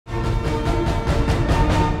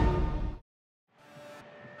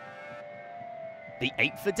the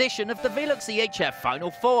 8th edition of the VELUX EHF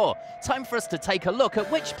Final 4. Time for us to take a look at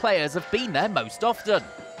which players have been there most often.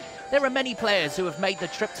 There are many players who have made the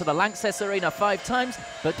trip to the Lanxess Arena 5 times,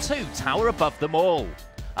 but 2 tower above them all.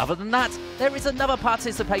 Other than that, there is another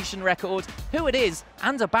participation record. Who it is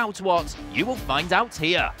and about what, you will find out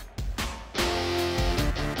here.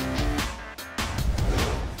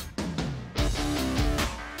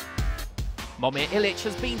 Momir Ilić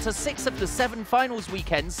has been to 6 of the 7 finals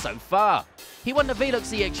weekends so far. He won the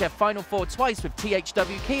VELUX EHF Final 4 twice with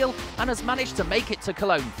THW Kiel and has managed to make it to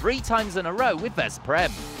Cologne 3 times in a row with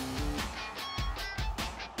Veszprém.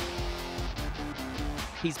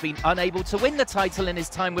 He's been unable to win the title in his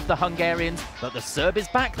time with the Hungarians, but the Serb is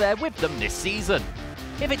back there with them this season.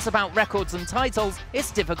 If it's about records and titles,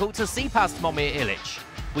 it's difficult to see past Momir Ilić.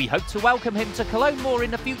 We hope to welcome him to Cologne more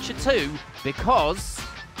in the future too, because...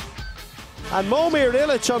 And Momir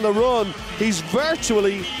Ilić on the run, he's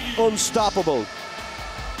virtually unstoppable.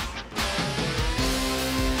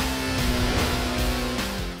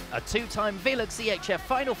 A 2-time VELUX EHF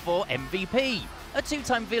Final 4 MVP, a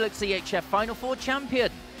 2-time VELUX EHF Final 4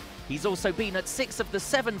 champion. He's also been at 6 of the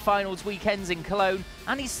 7 finals weekends in Cologne,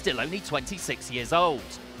 and he's still only 26 years old.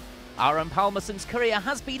 Aron Pálmarsson's career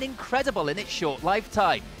has been incredible in its short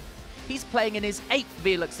lifetime. He's playing in his 8th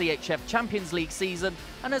VELUX EHF Champions League season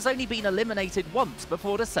and has only been eliminated once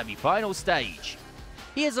before the semi-final stage.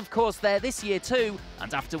 He is of course there this year too,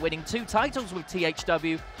 and after winning 2 titles with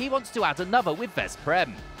THW, he wants to add another with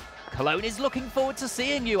Veszprém. Cologne is looking forward to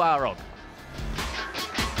seeing you, Aron.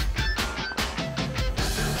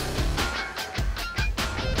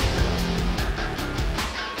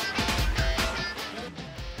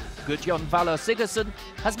 Guðjón Valur Sigurðsson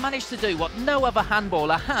has managed to do what no other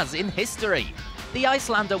handballer has in history. The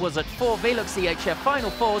Icelander was at 4 VELUX EHF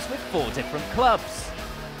Final 4s with 4 different clubs.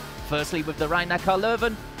 Firstly with the Rhein-Neckar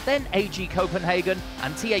Löwen, then AG Copenhagen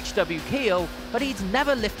and THW Kiel, but he'd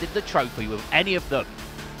never lifted the trophy with any of them.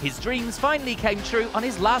 His dreams finally came true on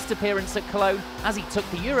his last appearance at Cologne as he took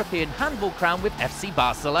the European handball crown with FC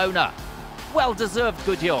Barcelona. Well deserved,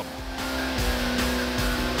 Guðjón.